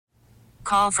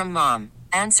Call from mom.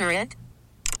 Answer it.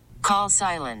 Call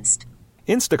silenced.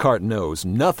 Instacart knows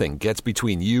nothing gets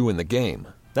between you and the game.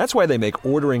 That's why they make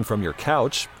ordering from your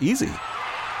couch easy.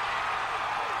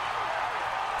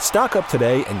 Stock up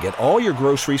today and get all your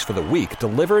groceries for the week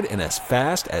delivered in as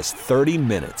fast as 30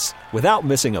 minutes without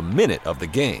missing a minute of the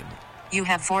game. You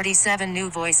have 47 new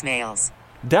voicemails.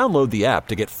 Download the app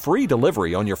to get free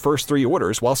delivery on your first 3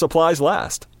 orders while supplies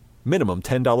last. Minimum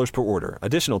 $10 per order.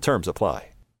 Additional terms apply.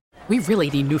 We really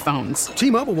need new phones.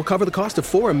 T-Mobile will cover the cost of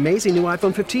 4 amazing new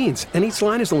iPhone 15s, and each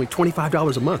line is only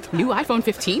 $25 a month. New iPhone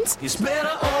 15s? It's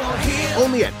better over here.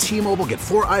 Only at T-Mobile, get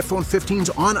 4 iPhone 15s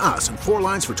on us and 4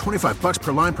 lines for $25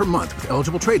 per line per month with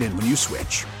eligible trade-in when you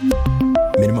switch.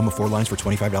 Minimum of 4 lines for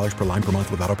 $25 per line per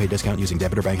month with autopay discount using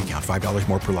debit or bank account. $5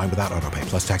 more per line without autopay,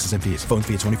 plus taxes and fees. Phone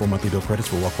fee at 24 monthly bill credits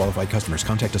for well-qualified customers.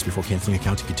 Contact us before canceling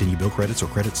account to continue bill credits or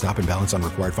credit stop and balance on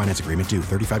required finance agreement due.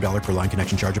 $35 per line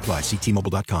connection charge applies. See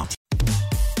T-Mobile.com.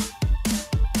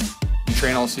 You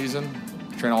train all season,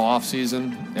 train all off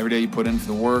season. Every day you put in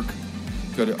for the work.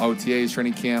 Go to OTAs,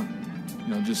 training camp.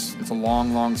 It's a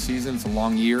long season. It's a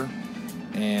long year.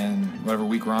 And whatever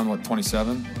week we're on,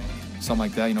 27? Something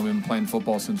like that. We've been playing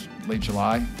football since late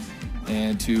July.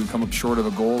 And to come up short of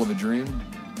a goal, of a dream,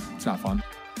 it's not fun.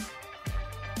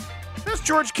 There's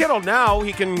George Kittle. Now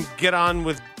he can get on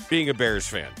with being a Bears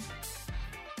fan.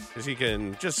 Because he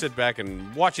can just sit back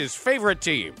and watch his favorite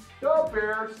team. Go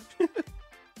Bears!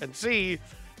 And see,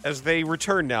 as they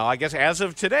return now, I guess as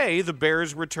of today, the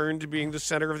Bears return to being the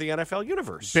center of the NFL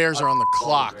universe. Bears are on the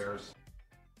clock.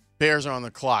 Bears are on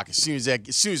the clock. As soon as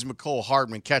McCole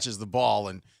Hardman catches the ball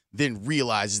and then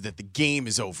realizes that the game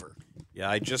is over. Yeah,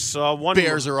 I just saw one.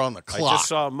 Bears are on the clock. I just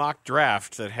saw a mock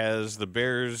draft that has the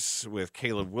Bears with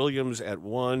Caleb Williams at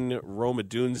 1, Rome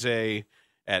Odunze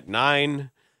at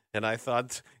 9, and I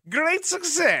thought, great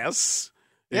success.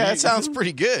 Yeah, that sounds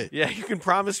pretty good. Yeah, you can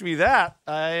promise me that.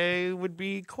 I would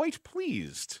be quite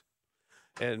pleased.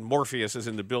 And Morpheus is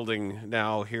in the building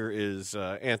now. Here is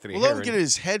Anthony Herron. Let him get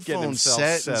his headphones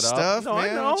set and stuff, no, man.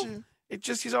 I know.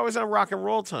 He's always on rock and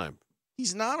roll time.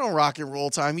 He's not on rock and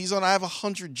roll time. He's on I have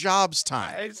 100 jobs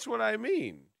time. That's what I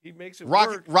mean. He makes it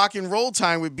work. Rock and roll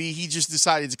time would be he just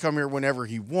decided to come here whenever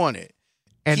he wanted.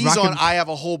 And he's on I have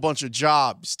a whole bunch of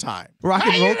jobs time. Rock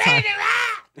and roll time.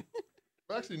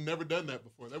 I've actually never done that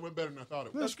before. That went better than I thought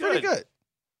it was. That's pretty good.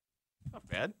 Not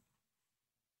bad.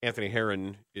 Anthony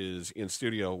Herron is in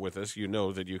studio with us. You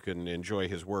know that you can enjoy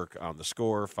his work on The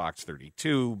Score, Fox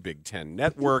 32, Big Ten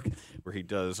Network, where he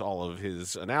does all of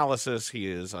his analysis. He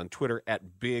is on Twitter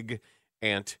at Big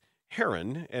Ant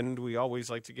Herron, and we always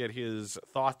like to get his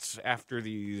thoughts after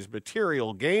these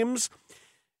material games.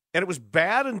 And it was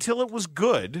bad until it was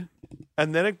good,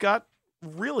 and then it got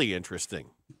really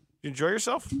interesting. Did you enjoy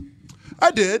yourself?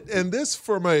 I did, and this,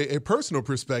 from a personal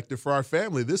perspective for our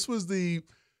family, this was the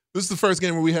first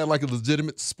game where we had like a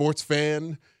legitimate sports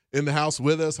fan in the house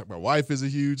with us. My wife is a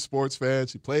huge sports fan.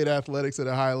 She played athletics at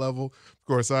a high level. Of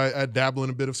course, I dabble in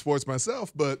a bit of sports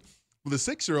myself, but with a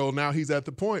 6-year-old, now he's at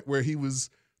the point where he was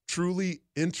truly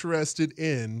interested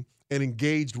in and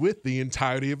engaged with the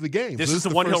entirety of the game. This is the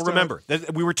one he'll remember.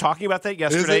 We were talking about that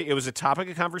yesterday. It was a topic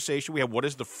of conversation. We had what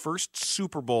is the first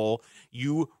Super Bowl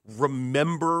you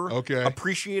remember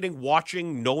appreciating,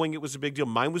 watching, knowing it was a big deal.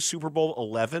 Mine was Super Bowl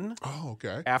 11. Oh,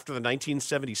 okay. After the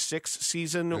 1976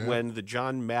 season when the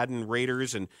John Madden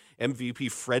Raiders and MVP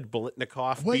Fred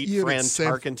Biletnikoff beat Fran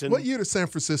Tarkenton. What year did San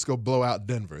Francisco blow out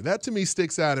Denver? That to me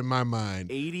sticks out in my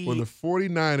mind. When the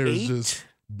 49ers just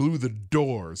blew the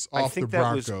doors off the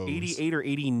Broncos. I think that was 88 or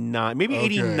 89. Maybe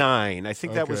 89. I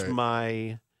think that was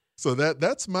my... So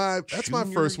that's my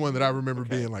first one that I remember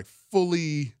being like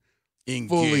fully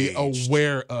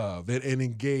aware of and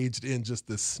engaged in just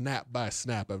the snap by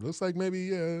snap of it. Looks like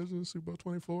maybe Super Bowl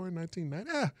 24 in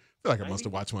 1990. I feel like I must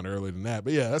have watched one earlier than that.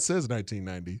 But yeah, that says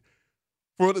 1990.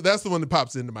 That's the one that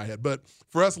pops into my head. But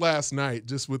for us last night,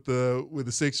 just with the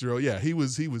 6-year-old, yeah, he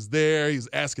was there. He was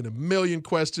asking a million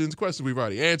questions we've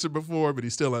already answered before, but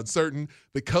he's still uncertain.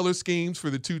 The color schemes for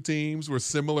the two teams were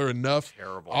similar enough.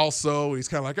 Terrible. Also, he's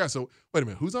kind of like, all right, so wait a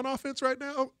minute, who's on offense right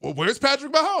now? Well, where's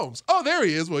Patrick Mahomes? Oh, there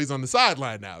he is. Well, he's on the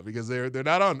sideline now because they're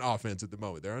not on offense at the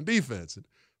moment. They're on defense. And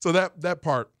so that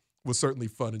part was certainly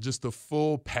fun, and just the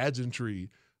full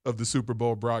pageantry of the Super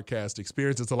Bowl broadcast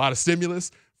experience. It's a lot of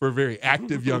stimulus for a very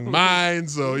active young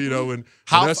mind. So, when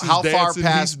how far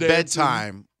past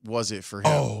bedtime was it for him?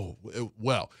 Oh,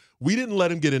 well, we didn't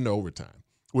let him get into overtime.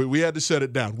 We had to shut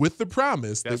it down with the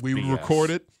promise that we would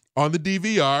record it on the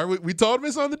DVR. We told him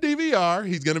it's on the DVR.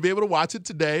 He's going to be able to watch it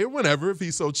today or whenever if he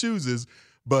so chooses.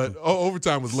 But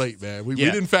overtime was late, man. We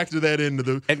didn't factor that into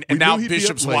the. And now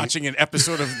Bishop's watching an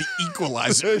episode of The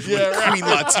Equalizer with Queen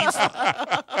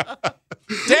Latifah.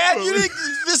 Dad, you think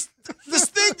this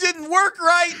thing didn't work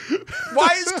right? Why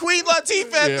is Queen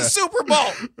Latifah at the Super Bowl?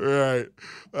 Right.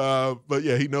 But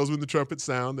yeah, he knows when the trumpets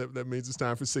sound. That means it's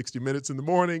time for 60 Minutes in the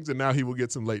mornings, and now he will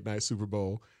get some late night Super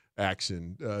Bowl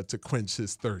action to quench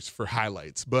his thirst for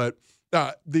highlights. But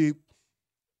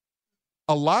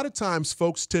a lot of times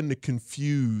folks tend to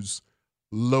confuse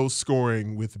low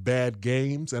scoring with bad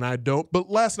games, and I don't. But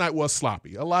last night was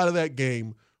sloppy. A lot of that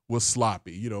game was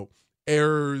sloppy. You know,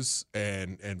 errors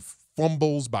and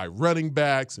fumbles by running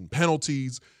backs and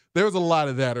penalties. There was a lot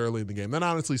of that early in the game. That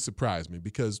honestly surprised me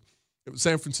because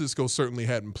San Francisco certainly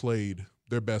hadn't played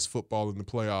their best football in the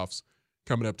playoffs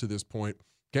coming up to this point.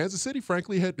 Kansas City,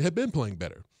 frankly, had been playing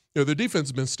better. You know, their defense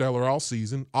has been stellar all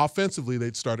season. Offensively,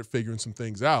 they'd started figuring some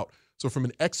things out. So from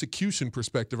an execution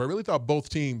perspective, I really thought both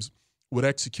teams would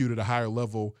execute at a higher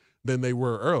level than they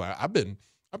were early. I've been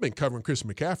covering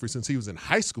Christian McCaffrey since he was in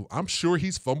high school. I'm sure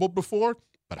he's fumbled before,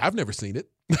 but I've never seen it.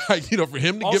 You know, for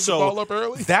him to give the ball up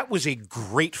early. That was a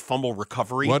great fumble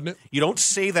recovery. Wasn't it? You don't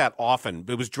say that often,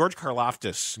 but it was George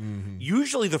Karlaftis.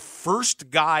 Usually the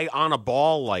first guy on a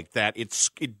ball like that, it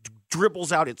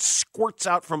dribbles out, it squirts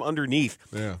out from underneath.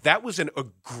 Yeah. That was an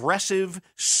aggressive,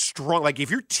 strong, like if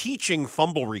you're teaching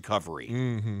fumble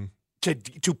recovery,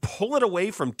 to pull it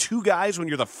away from two guys when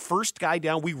you're the first guy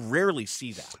down, we rarely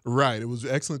see that. Right. It was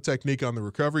excellent technique on the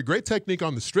recovery. Great technique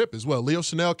on the strip as well. Leo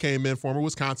Chanel came in, former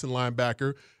Wisconsin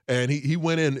linebacker, and he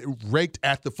went in, raked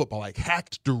at the football, like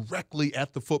hacked directly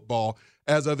at the football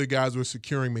as other guys were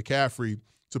securing McCaffrey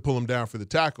to pull him down for the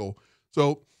tackle.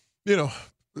 So, you know,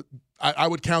 I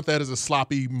would count that as a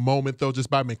sloppy moment, though,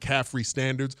 just by McCaffrey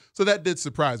standards. So that did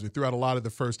surprise me throughout a lot of the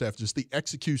first half, just the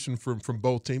execution from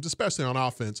both teams, especially on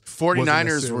offense.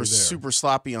 49ers were super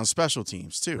sloppy on special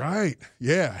teams, too. Right.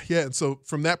 Yeah. And so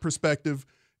from that perspective,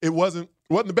 it wasn't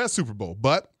the best Super Bowl,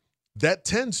 but that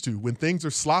tends to, when things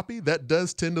are sloppy, that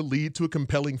does tend to lead to a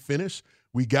compelling finish.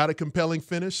 We got a compelling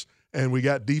finish, and we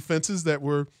got defenses that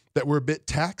were a bit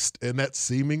taxed, and that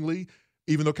seemingly –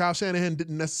 even though Kyle Shanahan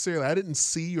I didn't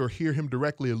see or hear him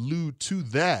directly allude to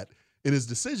that in his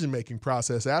decision-making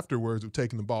process afterwards of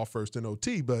taking the ball first in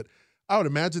OT, but I would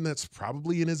imagine that's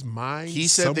probably in his mind. He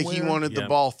said that he wanted the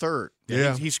ball third.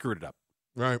 Yeah. He screwed it up.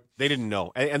 Right. They didn't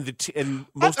know. And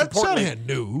most importantly, Shanahan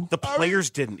knew. The players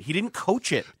didn't. He didn't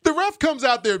coach it. The ref comes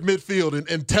out there at midfield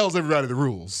and tells everybody the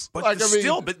rules. But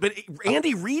but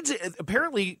Andy Reid's,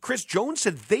 apparently Chris Jones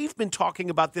said they've been talking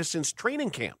about this since training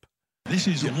camp. This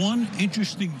is one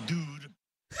interesting dude.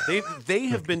 They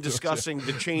have been discussing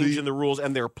the change in the rules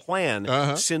and their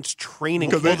plan since training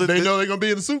camp. Because they know they're going to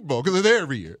be in the Super Bowl because they're there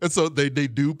every year. And so they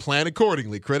do plan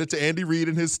accordingly. Credit to Andy Reid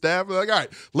and his staff. They're like, all right,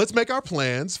 let's make our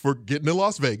plans for getting to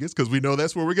Las Vegas because we know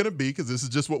that's where we're going to be because this is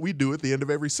just what we do at the end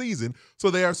of every season. So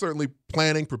they are certainly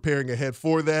planning, preparing ahead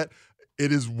for that.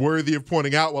 It is worthy of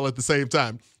pointing out, while at the same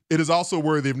time, it is also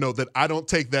worthy of note that I don't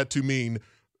take that to mean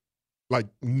like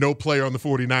no player on the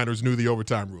 49ers knew the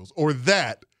overtime rules, or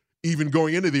that even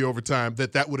going into the overtime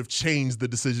that would have changed the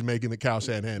decision-making that Kyle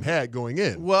Shanahan had going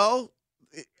in. Well,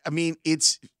 I mean,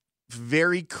 it's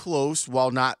very close while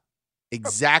not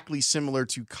exactly similar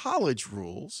to college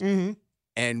rules.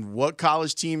 And what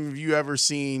college team have you ever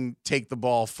seen take the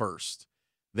ball first?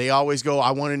 They always go,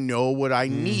 I want to know what I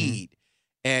need.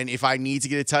 And if I need to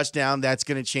get a touchdown, that's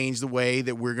going to change the way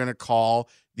that we're going to call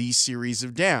these series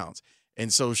of downs.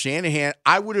 And so Shanahan,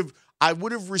 I would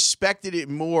have respected it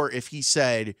more if he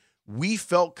said, we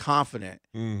felt confident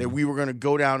that we were going to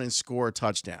go down and score a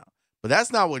touchdown. But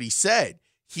that's not what he said.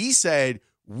 He said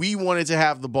we wanted to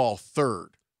have the ball third.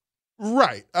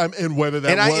 Right. And whether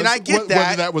that I get that.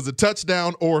 Whether that was a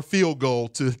touchdown or a field goal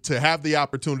to have the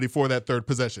opportunity for that third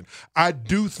possession. I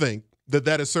do think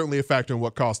that is certainly a factor in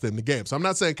what cost them the game. So I'm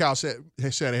not saying Kyle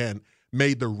Shanahan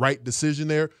made the right decision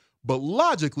there, but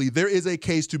logically, there is a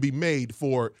case to be made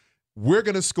for we're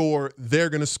going to score, they're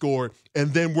going to score,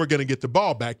 and then we're going to get the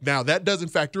ball back. Now, that doesn't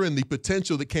factor in the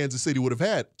potential that Kansas City would have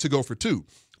had to go for two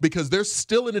because there's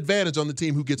still an advantage on the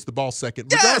team who gets the ball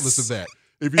second, regardless of that.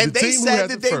 If you're they said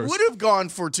that they would have gone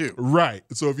for two. Right.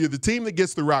 So if you're the team that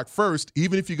gets the rock first,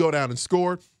 even if you go down and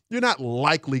score, you're not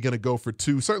likely going to go for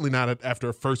two, certainly not after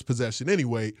a first possession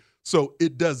anyway. So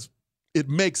it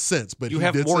makes sense, but you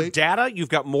have more data. You've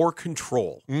got more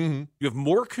control. You have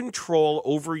more control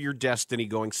over your destiny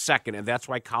going second, and that's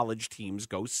why college teams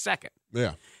go second.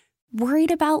 Yeah.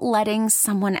 Worried about letting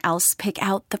someone else pick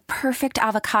out the perfect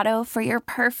avocado for your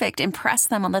perfect impress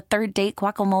them on the third date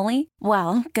guacamole?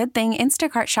 Well, good thing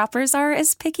Instacart shoppers are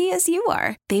as picky as you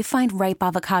are. They find ripe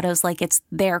avocados like it's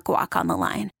their guac on the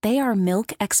line. They are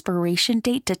milk expiration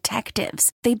date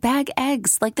detectives. They bag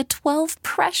eggs like the 12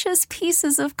 precious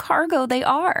pieces of cargo they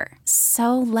are.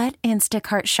 So let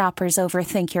Instacart shoppers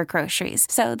overthink your groceries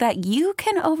so that you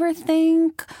can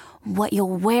overthink what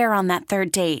you'll wear on that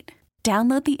third date.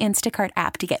 Download the Instacart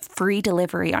app to get free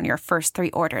delivery on your first 3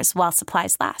 orders while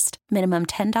supplies last. Minimum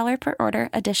 $10 per order.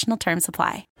 Additional terms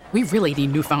apply. We really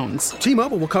need new phones.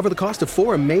 T-Mobile will cover the cost of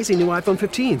 4 amazing new iPhone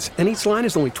 15s, and each line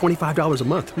is only $25 a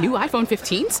month. New iPhone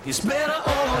 15s? It's better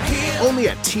over here. Only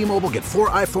at T-Mobile, get 4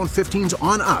 iPhone 15s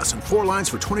on us and 4 lines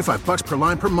for $25 per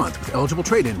line per month with eligible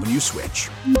trade-in when you switch.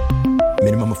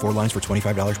 Minimum of 4 lines for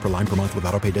 $25 per line per month with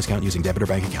autopay discount using debit or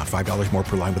bank account. $5 more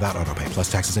per line without autopay,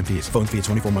 plus taxes and fees. Phone fee at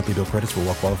 24 monthly bill credits for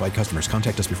well-qualified customers.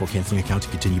 Contact us before canceling account to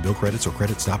continue bill credits or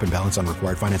credit stop and balance on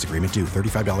required finance agreement due.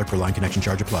 $35 per line connection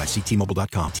charge applies. See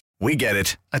T-Mobile.com. We get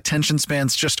it. Attention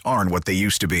spans just aren't what they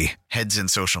used to be. Heads in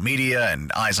social media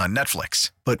and eyes on Netflix.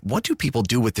 But what do people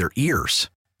do with their ears?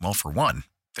 Well, for one,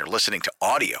 they're listening to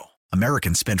audio.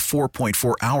 Americans spend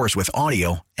 4.4 hours with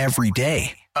audio every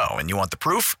day. Oh, and you want the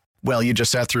proof? Well, you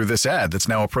just sat through this ad that's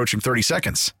now approaching 30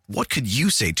 seconds. What could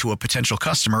you say to a potential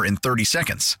customer in 30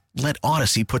 seconds? Let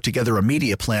Odyssey put together a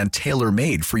media plan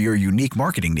tailor-made for your unique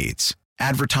marketing needs.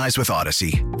 Advertise with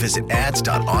Odyssey. Visit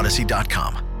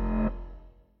ads.odyssey.com.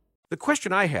 The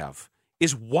question I have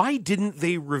is, why didn't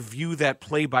they review that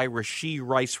play by Rashee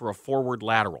Rice for a forward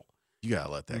lateral? You got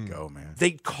to let that go, man.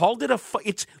 They called it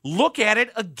it's look at it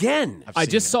again. I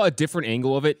just saw a different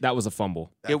angle of it. That was a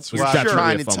fumble. That's what I'm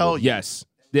trying to tell you. Yes.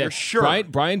 Yeah, for sure.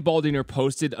 Brian Baldinger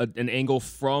posted an angle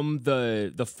from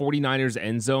the 49ers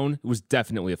end zone. It was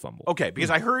definitely a fumble. Okay, because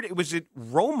I heard it was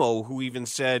Romo who even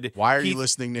said, why are you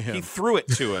listening to him? He threw it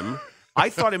to him. I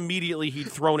thought immediately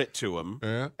he'd thrown it to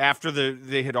him after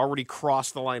they had already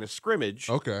crossed the line of scrimmage.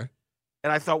 Okay.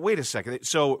 And I thought, wait a second.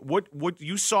 So what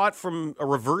you saw it from a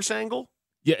reverse angle?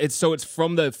 Yeah, it's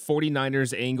from the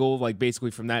 49ers angle, like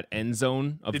basically from that end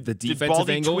zone of the defensive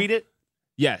Baldy angle. Tweet it?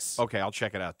 Yes. Okay, I'll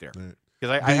check it out there.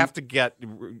 Because I have to get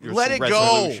let it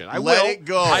resolution. go. Let it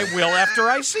go. I will after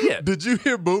I see it. Did you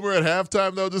hear Boomer at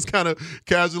halftime, though, just kind of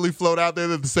casually float out there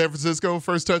that the San Francisco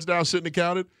first touchdown shouldn't have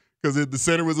counted because the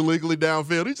center was illegally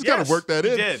downfield? He just kind of worked that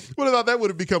in. Did. Would have thought that would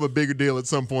have become a bigger deal at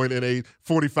some point in a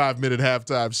 45-minute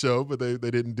halftime show, but they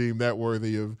didn't deem that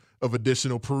worthy of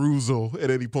additional perusal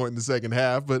at any point in the second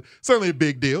half. But certainly a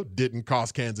big deal. Didn't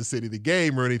cost Kansas City the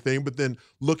game or anything. But then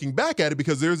looking back at it,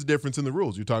 because there's a difference in the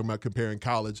rules. You're talking about comparing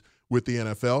college with the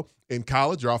NFL. In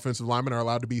college, your offensive linemen are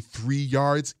allowed to be 3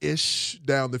 yards-ish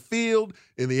down the field.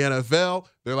 In the NFL,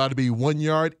 they're allowed to be 1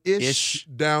 yard-ish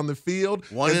down the field.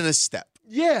 One in a step.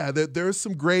 Yeah, there is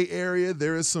some gray area.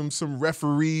 There is some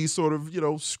referee sort of,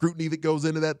 scrutiny that goes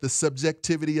into that, the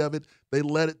subjectivity of it. They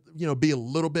let it, be a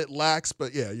little bit lax.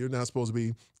 But, yeah, you're not supposed to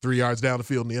be 3 yards down the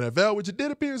field in the NFL, which it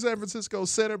did appear San Francisco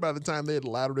center, by the time they had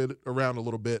lateraled it around a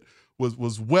little bit,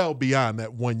 was well beyond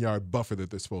that 1 yard buffer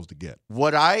that they're supposed to get.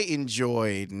 What I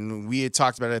enjoyed, and we had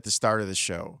talked about it at the start of the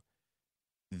show,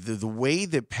 the way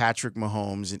that Patrick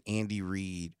Mahomes and Andy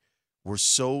Reid were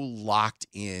so locked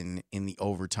in the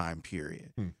overtime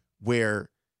period where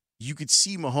you could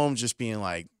see Mahomes just being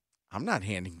like, I'm not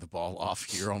handing the ball off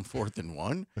here on 4th and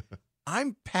 1.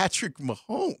 I'm Patrick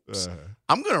Mahomes.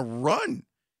 I'm going to run.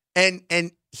 And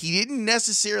he didn't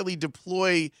necessarily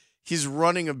deploy his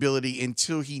running ability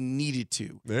until he needed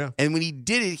to. Yeah. And when he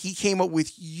did it, he came up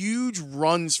with huge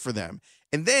runs for them.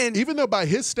 And then, even though by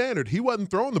his standard, he wasn't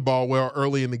throwing the ball well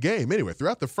early in the game. Anyway,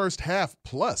 throughout the first half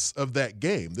plus of that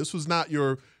game, this was not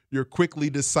your quickly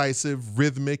decisive,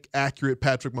 rhythmic, accurate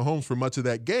Patrick Mahomes for much of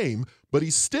that game, but he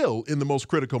still, in the most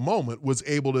critical moment, was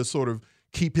able to sort of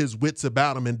keep his wits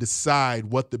about him and decide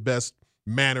what the best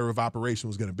manner of operation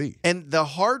was going to be. And the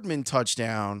Hardman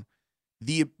touchdown,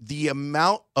 the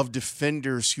amount of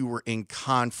defenders who were in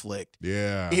conflict,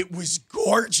 it was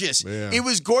gorgeous. Yeah. It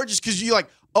was gorgeous because you're like,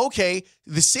 okay,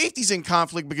 the safety's in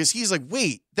conflict because he's like,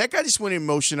 wait, that guy just went in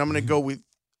motion. I'm going to go with,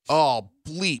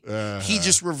 bleep. He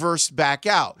just reversed back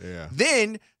out. Yeah.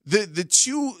 Then the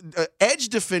two edge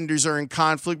defenders are in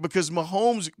conflict because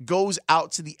Mahomes goes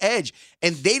out to the edge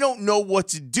and they don't know what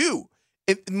to do.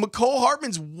 McCole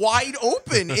Hardman's wide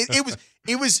open.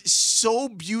 It was so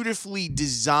beautifully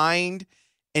designed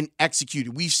and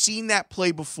executed. We've seen that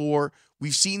play before.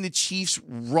 We've seen the Chiefs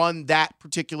run that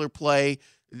particular play,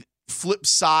 flip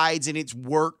sides, and it's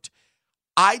worked.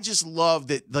 I just love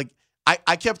that. Like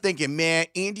I kept thinking, man,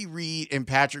 Andy Reid and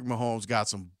Patrick Mahomes got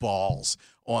some balls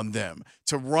on them,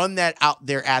 to run that out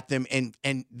there at them, and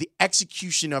the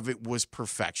execution of it was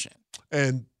perfection.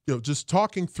 And just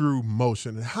talking through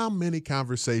motion, and how many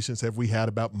conversations have we had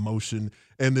about motion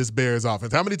in this Bears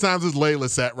offense? How many times has Layla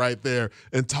sat right there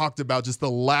and talked about just the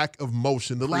lack of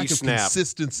motion, the lack of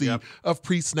consistency of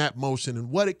pre-snap motion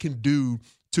and what it can do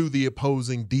to the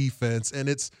opposing defense? And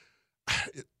it's,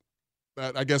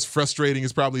 I guess frustrating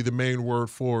is probably the main word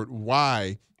for it.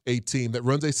 Why a team that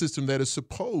runs a system that is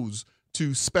supposed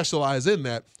to specialize in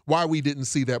that, why we didn't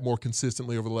see that more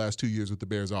consistently over the last 2 years with the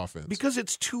Bears offense? Because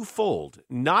it's twofold.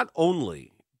 Not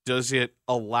only does it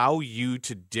allow you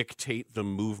to dictate the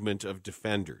movement of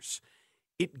defenders,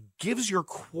 it gives your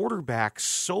quarterback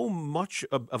so much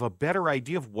of a better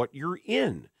idea of what you're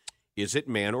in. Is it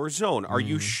man or zone? Are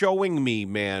you showing me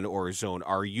man or zone?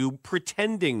 Are you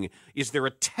pretending? Is there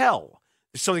a tell?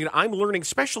 Something that I'm learning,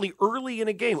 especially early in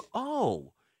a game.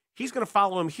 Oh, he's going to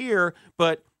follow him here,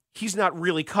 but he's not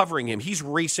really covering him. He's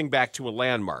racing back to a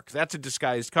landmark. That's a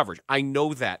disguised coverage. I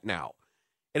know that now.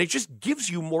 And it just gives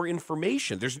you more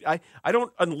information. I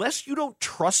don't, unless you don't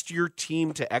trust your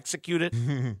team to execute it,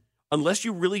 unless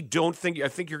you really don't think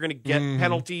you're going to get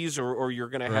penalties or you're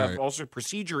going to have also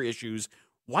procedure issues,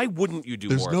 why wouldn't you do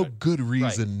more? There's no good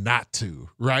reason not to,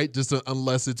 right? Just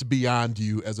unless it's beyond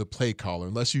you as a play caller,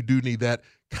 unless you do need that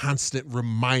constant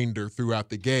reminder throughout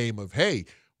the game of, hey,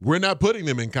 we're not putting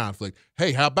them in conflict.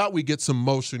 Hey, how about we get some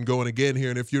motion going again here?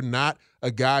 And if you're not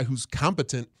a guy who's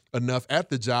competent enough at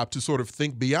the job to sort of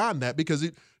think beyond that, because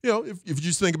if you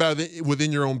just think about it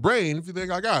within your own brain, if you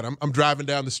think, oh God, I'm driving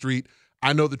down the street,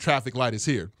 I know the traffic light is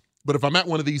here. But if I'm at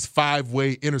one of these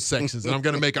 5-way intersections and I'm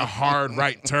going to make a hard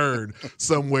right turn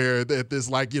somewhere at this,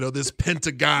 this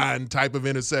Pentagon type of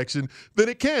intersection, then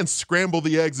it can scramble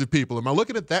the eggs of people. Am I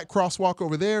looking at that crosswalk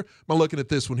over there? Am I looking at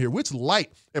this one here? Which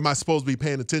light am I supposed to be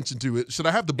paying attention to? Should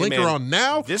I have the blinker on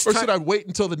now, or should I wait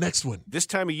until the next one? This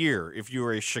time of year, if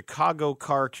you're a Chicago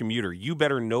car commuter, you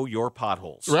better know your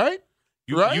potholes. Right?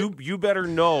 You better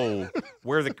know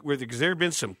because there have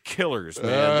been some killers,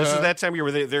 man. This is that time of year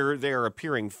where they are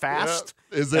appearing fast.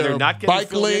 Yeah. Is there a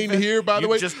bike lane here, by the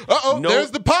way? There's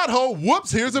the pothole.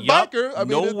 Whoops, here's a biker. I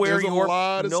mean, there's a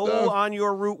lot of stuff. On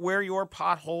your route where your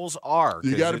potholes are.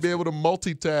 You got to be able to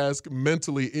multitask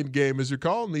mentally in game as you're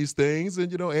calling these things.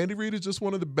 And Andy Reid is just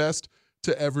one of the best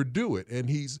to ever do it, and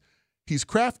he's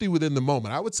crafty within the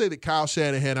moment. I would say that Kyle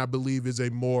Shanahan, I believe, is a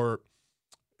more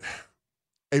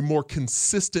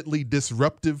consistently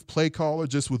disruptive play caller,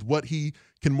 just with what he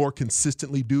can more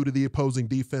consistently do to the opposing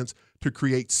defense to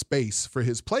create space for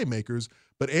his playmakers.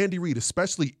 But Andy Reid,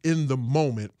 especially in the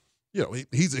moment,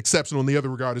 he's exceptional in the other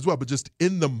regard as well, but just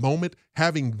in the moment,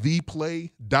 having the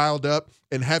play dialed up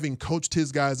and having coached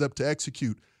his guys up to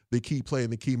execute the key play in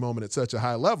the key moment at such a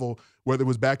high level, whether it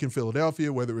was back in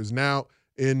Philadelphia, whether it was now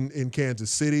in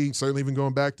Kansas City, certainly even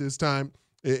going back to his time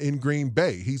in Green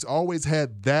Bay. He's always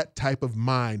had that type of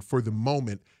mind for the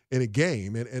moment in a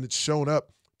game, and it's shown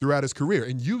up throughout his career.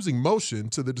 And using motion,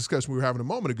 to the discussion we were having a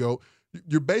moment ago,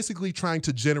 you're basically trying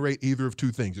to generate either of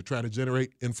two things. You're trying to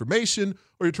generate information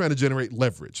or you're trying to generate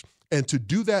leverage. And to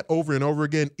do that over and over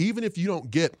again, even if you don't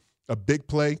get a big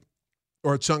play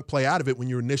or a chunk play out of it when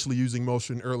you're initially using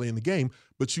motion early in the game,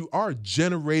 but you are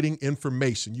generating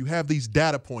information. You have these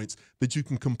data points that you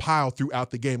can compile throughout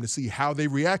the game to see how they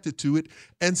reacted to it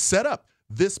and set up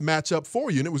this matchup for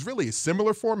you. And it was really a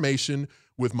similar formation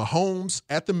with Mahomes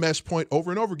at the mesh point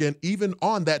over and over again, even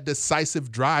on that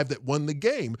decisive drive that won the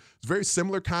game. It's very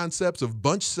similar concepts of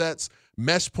bunch sets,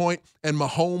 mesh point, and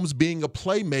Mahomes being a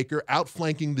playmaker,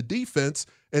 outflanking the defense.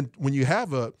 And when you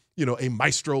have a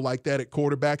maestro like that at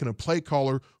quarterback and a play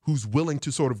caller who's willing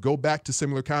to sort of go back to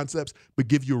similar concepts but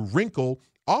give you a wrinkle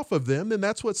off of them, then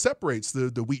that's what separates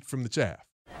the wheat from the chaff.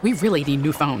 We really need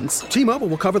new phones. T-Mobile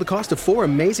will cover the cost of 4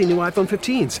 amazing new iPhone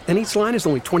 15s, and each line is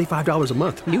only $25 a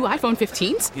month. New iPhone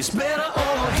 15s? It's better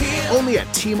over here. Only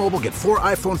at T-Mobile, get 4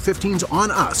 iPhone 15s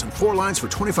on us and 4 lines for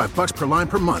 $25 per line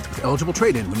per month with eligible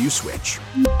trade-in when you switch.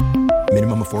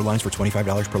 Minimum of 4 lines for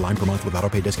 $25 per line per month with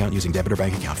autopay discount using debit or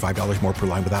bank account. $5 more per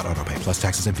line without autopay, plus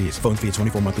taxes and fees. Phone fee at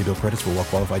 24 monthly bill credits for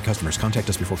well-qualified customers. Contact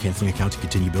us before canceling account to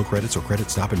continue bill credits or credit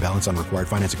stop and balance on required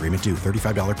finance agreement due.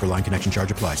 $35 per line connection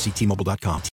charge applies. See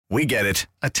T-Mobile.com. We get it.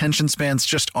 Attention spans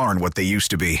just aren't what they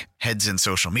used to be. Heads in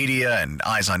social media and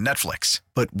eyes on Netflix.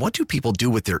 But what do people do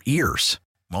with their ears?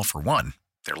 Well, for one,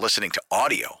 they're listening to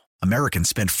audio. Americans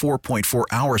spend 4.4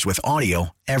 hours with audio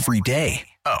every day.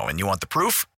 Oh, and you want the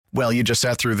proof? Well, you just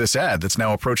sat through this ad that's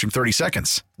now approaching 30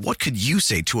 seconds. What could you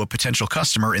say to a potential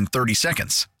customer in 30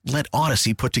 seconds? Let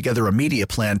Odyssey put together a media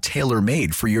plan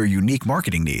tailor-made for your unique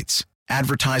marketing needs.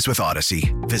 Advertise with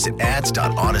Odyssey. Visit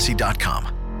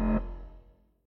ads.odyssey.com.